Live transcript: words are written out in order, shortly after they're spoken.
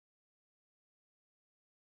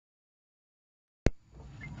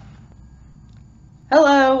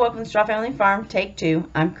Hello, welcome to Straw Family Farm, take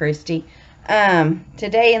 2. I'm Christy.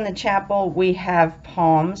 Today in the chapel we have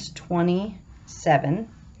Psalms 27.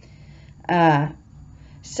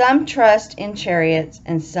 Some trust in chariots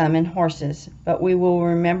and some in horses, but we will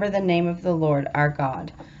remember the name of the Lord our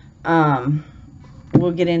God.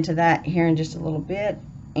 We'll get into that here in just a little bit.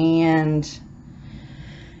 And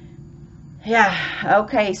yeah,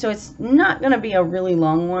 okay, so it's not going to be a really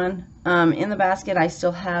long one. In the basket I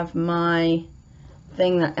still have my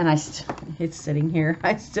thing that, and it's sitting here.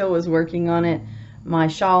 I still was working on it. My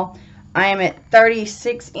shawl. I am at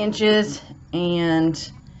 36 inches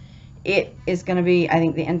and it is going to be, I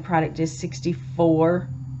think the end product is 64.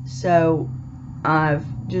 So I've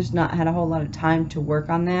just not had a whole lot of time to work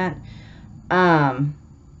on that.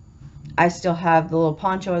 I still have the little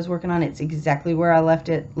poncho I was working on. It's exactly where I left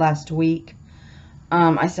it last week.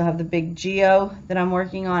 I still have the big Geo that I'm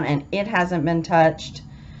working on, and it hasn't been touched.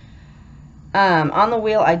 On the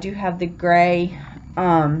wheel, I do have the gray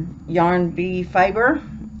yarn bee fiber,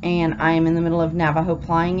 and I am in the middle of Navajo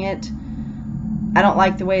plying it. I don't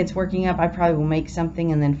like the way it's working up. I probably will make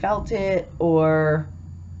something and then felt it, or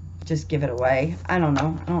just give it away. I don't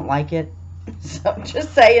know. I don't like it. So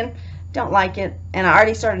just saying, don't like it. And I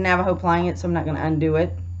already started Navajo plying it, so I'm not going to undo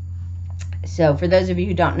it. So for those of you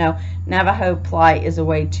who don't know, Navajo ply is a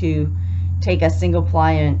way to take a single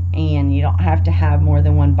ply and you don't have to have more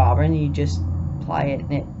than one bobbin. You just ply it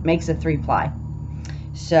and it makes a 3-ply.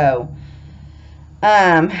 So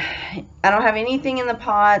I don't have anything in the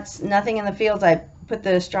pots, nothing in the fields. I put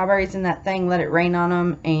the strawberries in that thing, let it rain on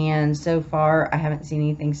them, and so far I haven't seen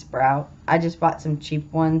anything sprout. I just bought some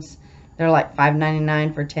cheap ones. They're like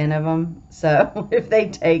 $5.99 for 10 of them. So if they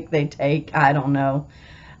take, they take. I don't know.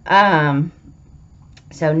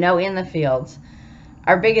 So no in the fields.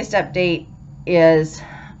 Our biggest update is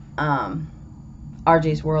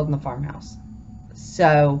RJ's World in the farmhouse.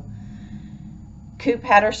 So Coop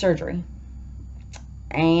had her surgery,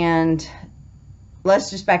 and let's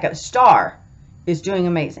just back up. Star is doing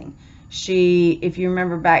amazing. She, if you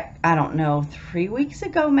remember back, I don't know, 3 weeks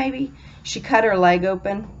ago maybe, she cut her leg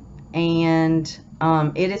open, and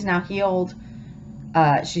it is now healed.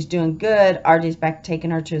 She's doing good. RJ's back taking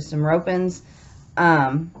her to some rope-ins.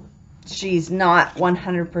 She's not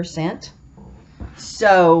 100%.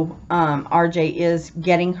 So RJ is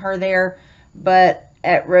getting her there, but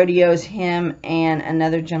at rodeos, him and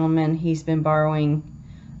another gentleman, he's been borrowing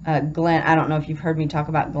Glenn. I don't know if you've heard me talk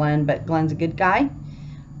about Glenn, but Glenn's a good guy.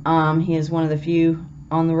 He is one of the few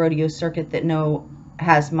on the rodeo circuit that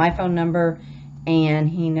has my phone number, and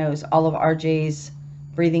he knows all of RJ's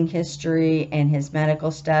breathing history and his medical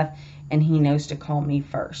stuff, and he knows to call me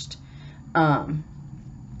first.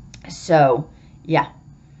 So yeah.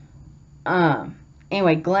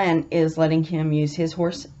 Anyway, Glenn is letting him use his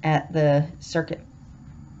horse at the circuit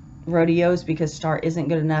rodeos because Star isn't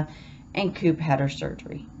good enough, and Coop had her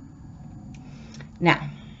surgery. Now,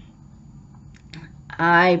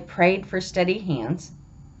 I prayed for steady hands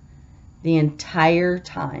the entire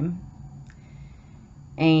time,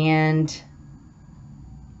 and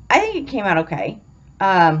I think it came out okay.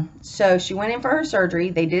 So she went in for her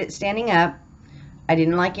surgery. They did it standing up. I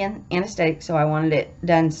didn't like anesthetic, so I wanted it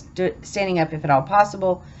done standing up if at all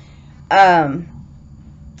possible.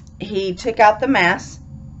 He took out the mass,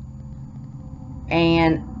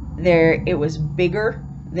 and it was bigger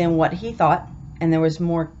than what he thought, and there was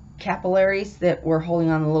more capillaries that were holding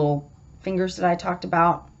on the little fingers that I talked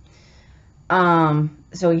about.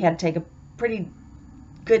 So he had to take a pretty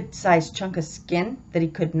good sized chunk of skin that he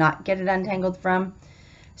could not get it untangled from.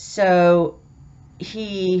 So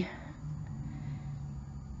he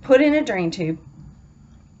put in a drain tube,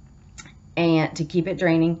 and to keep it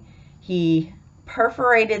draining, he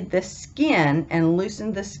perforated the skin and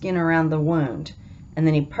loosened the skin around the wound, and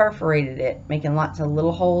then he perforated it, making lots of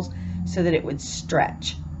little holes so that it would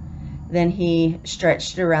stretch. Then he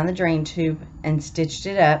stretched it around the drain tube and stitched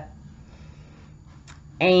it up,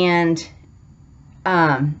 and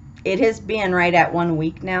it has been right at 1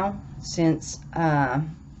 week now since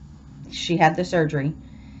she had the surgery,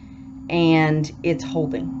 and it's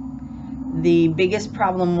holding. The biggest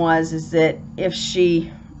problem is that if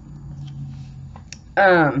she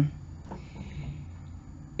if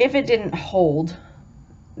it didn't hold,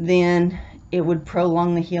 then it would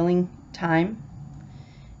prolong the healing time,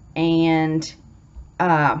 and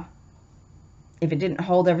if it didn't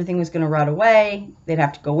hold, everything was going to rot away. They'd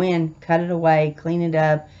have to go in, cut it away, clean it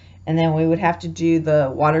up, and then we would have to do the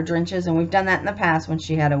water drenches, and we've done that in the past when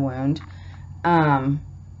she had a wound.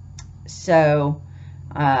 So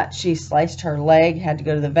she sliced her leg, had to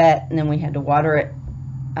go to the vet, and then we had to water it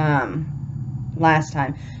last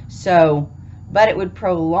time. So but it would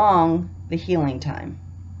prolong the healing time.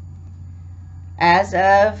 As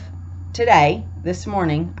of today, this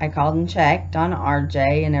morning, I called and checked on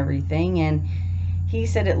RJ and everything, and he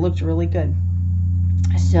said it looked really good.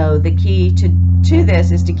 So the key to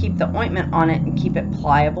this is to keep the ointment on it and keep it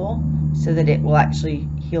pliable so that it will actually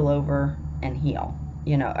heal over and heal,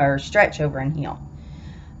 you know, or stretch over and heal.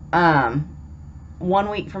 1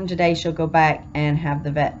 week from today, she'll go back and have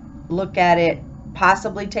the vet look at it,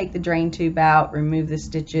 possibly take the drain tube out, remove the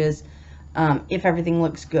stitches, if everything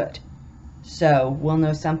looks good. So we'll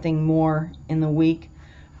know something more in the week.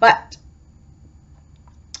 But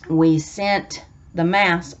we sent the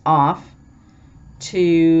mass off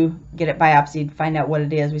to get it biopsied, find out what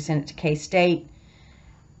it is. We sent it to K-State.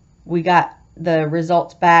 We got the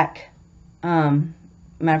results back. Matter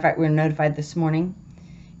of fact, we were notified this morning.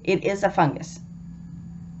 It is a fungus.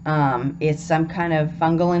 It's some kind of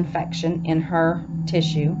fungal infection in her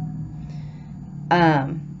tissue.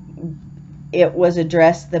 It was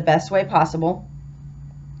addressed the best way possible.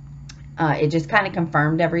 It just kind of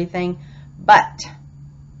confirmed everything. But,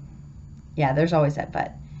 yeah, there's always that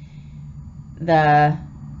but. The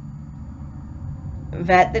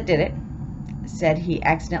vet that did it said he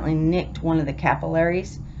accidentally nicked one of the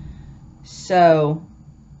capillaries. So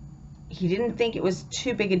he didn't think it was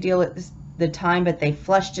too big a deal at the time, but they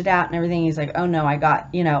flushed it out and everything. He's like, oh no,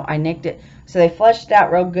 I nicked it. So they flushed it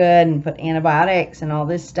out real good and put antibiotics and all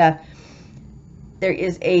this stuff. There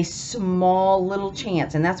is a small little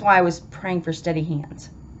chance, and that's why I was praying for steady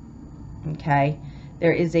hands. Okay?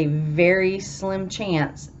 There is a very slim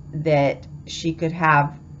chance that she could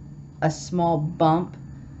have a small bump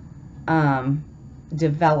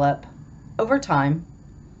develop over time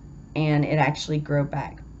and it actually grow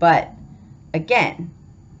back. But again,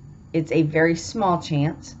 it's a very small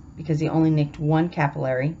chance because he only nicked one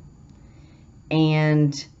capillary,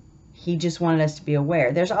 and he just wanted us to be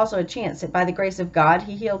aware. There's also a chance that by the grace of God,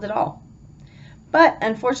 he healed it all. But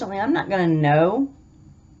unfortunately, I'm not going to know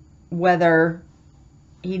whether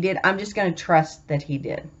he did. I'm just going to trust that he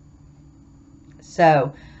did.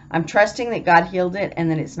 So I'm trusting that God healed it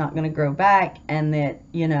and that it's not going to grow back, and that,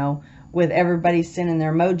 you know, with everybody sending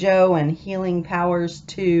their mojo and healing powers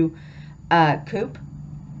to Coop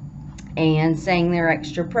and saying their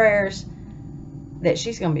extra prayers, that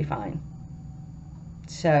she's going to be fine.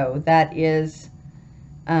 So that is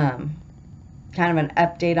kind of an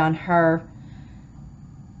update on her.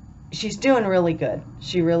 She's doing really good.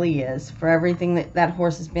 She really is. For everything that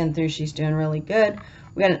horse has been through, she's doing really good.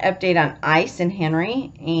 We got an update on Ice and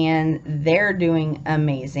Henry, and they're doing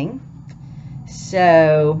amazing.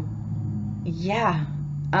 So, yeah.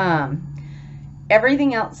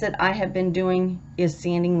 Everything else that I have been doing is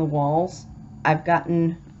sanding the walls. I've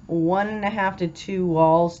gotten 1.5 to 2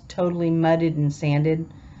 walls totally mudded and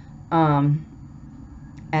sanded. And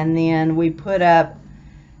then we put up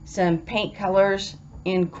some paint colors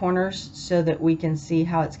in corners so that we can see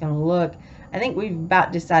how it's going to look. I think we've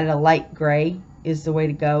about decided a light gray is the way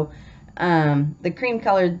to go. The cream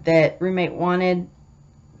color that roommate wanted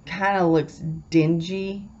kind of looks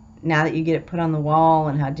dingy now that you get it put on the wall,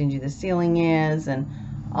 and how dingy the ceiling is and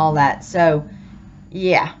all that. So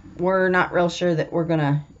yeah, we're not real sure that we're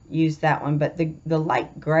gonna use that one, but the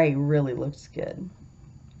light gray really looks good.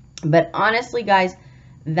 But honestly guys,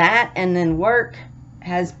 that and then work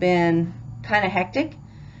has been kind of hectic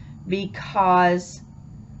because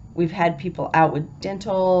we've had people out with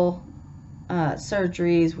dental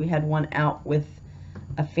surgeries. We had one out with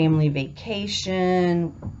a family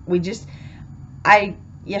vacation.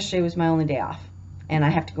 Yesterday was my only day off, and I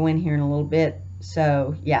have to go in here in a little bit.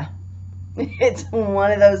 So yeah, it's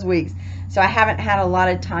one of those weeks. So I haven't had a lot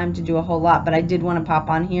of time to do a whole lot, but I did want to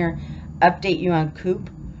pop on here, update you on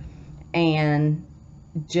Coop, and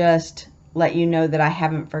just let you know that I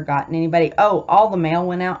haven't forgotten anybody. Oh, all the mail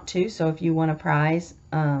went out too, so if you want a prize,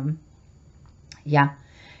 yeah.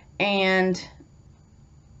 And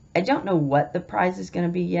I don't know what the prize is going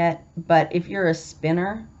to be yet, but if you're a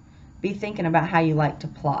spinner, be thinking about how you like to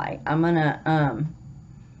ply. I'm going to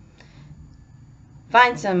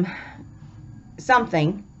find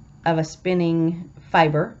something of a spinning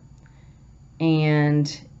fiber,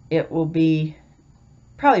 and it will be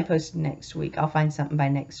probably posted next week. I'll find something by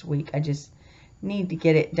next week. I just need to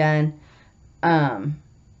get it done. Other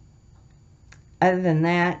than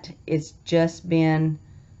that, it's just been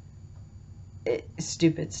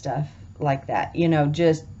stupid stuff like that. You know,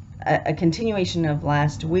 just a continuation of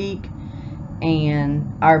last week.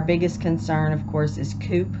 And our biggest concern, of course, is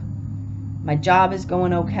Coop. My job is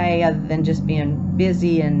going okay, other than just being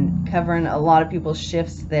busy and covering a lot of people's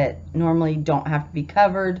shifts that normally don't have to be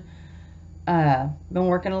covered. Been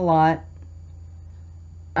working a lot.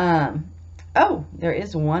 Oh, there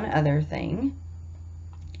is one other thing,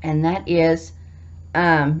 and that is,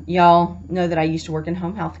 y'all know that I used to work in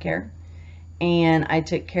home health care, and I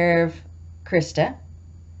took care of Krista,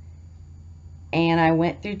 and I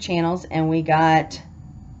went through channels, and we got,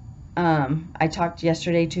 I talked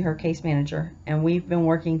yesterday to her case manager, and we've been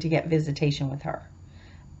working to get visitation with her.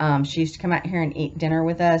 She used to come out here and eat dinner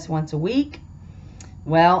with us once a week.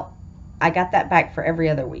 Well, I got that back for every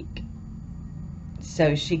other week.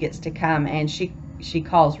 So she gets to come, and she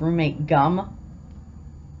calls roommate gum.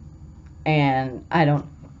 And I don't.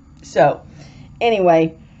 So,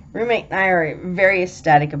 anyway, roommate and I are very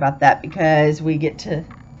ecstatic about that because we get to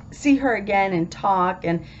see her again and talk.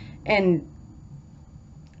 And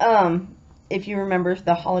if you remember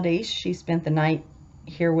the holidays, she spent the night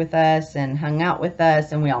here with us and hung out with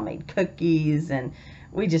us, and we all made cookies, and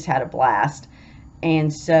we just had a blast.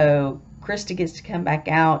 And so Krista gets to come back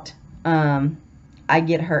out. I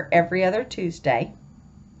get her every other Tuesday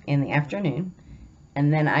in the afternoon,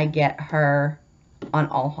 and then I get her on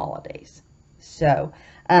all holidays. So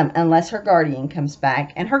unless her guardian comes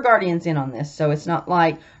back, and her guardian's in on this, so it's not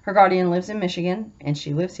like her guardian lives in Michigan and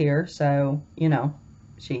she lives here, so you know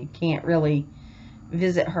she can't really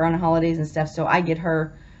visit her on holidays and stuff. So I get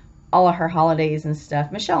her all of her holidays and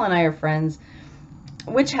stuff. Michelle and I are friends,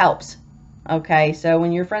 which helps. Okay, so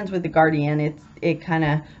when you're friends with the guardian, it kind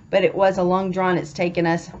of, but it was a long drawn. It's taken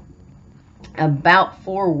us about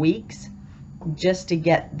 4 weeks just to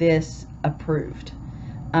get this approved.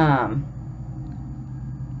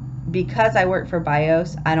 Because I work for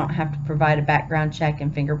BIOS, I don't have to provide a background check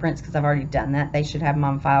and fingerprints because I've already done that. They should have them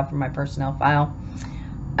on file for my personnel file.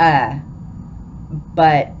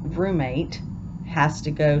 But roommate has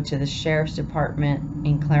to go to the sheriff's department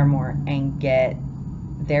in Claremore and get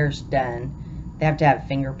theirs done. They have to have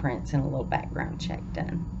fingerprints and a little background check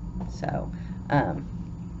done. So,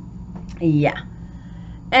 yeah.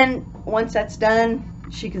 And once that's done,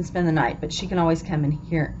 she can spend the night, but she can always come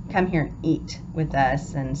here and eat with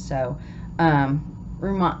us. And so,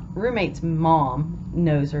 roommate's mom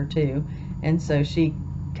knows her too, and so she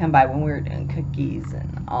come by when we were doing cookies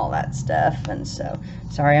and all that stuff. And so,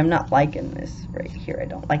 sorry, I'm not liking this right here. I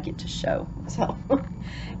don't like it to show. So,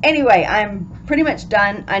 anyway, I'm pretty much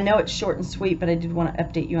done. I know it's short and sweet, but I did want to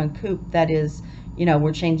update you on Coop. That is, you know,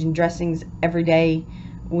 we're changing dressings every day.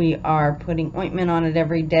 We are putting ointment on it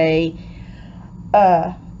every day.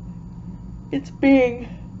 It's being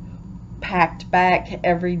packed back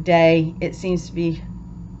every day. It seems to be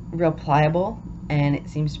real pliable, and it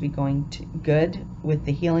seems to be going good with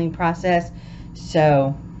the healing process.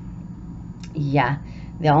 So yeah,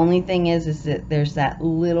 the only thing is that there's that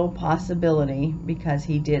little possibility, because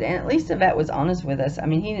he did, and at least the vet was honest with us. I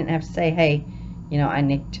mean, he didn't have to say, hey, you know, I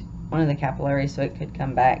nicked one of the capillaries so it could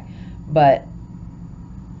come back, but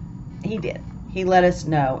he did. He let us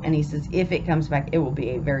know, and he says if it comes back, it will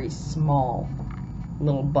be a very small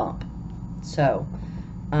little bump. So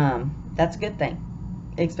that's a good thing,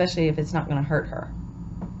 especially if it's not going to hurt her.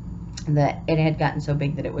 That it had gotten so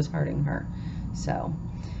big that it was hurting her. So,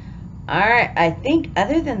 alright, I think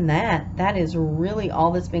other than that, that is really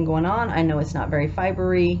all that's been going on. I know it's not very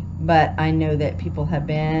fibery, but I know that people have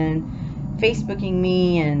been Facebooking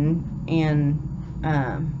me and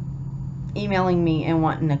emailing me and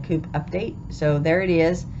wanting a Coop update. So there it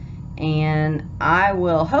is, and I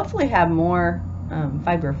will hopefully have more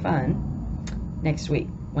fiber fun next week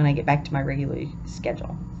when I get back to my regular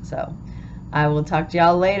schedule. So I will talk to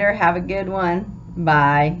y'all later. Have a good one.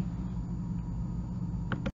 Bye.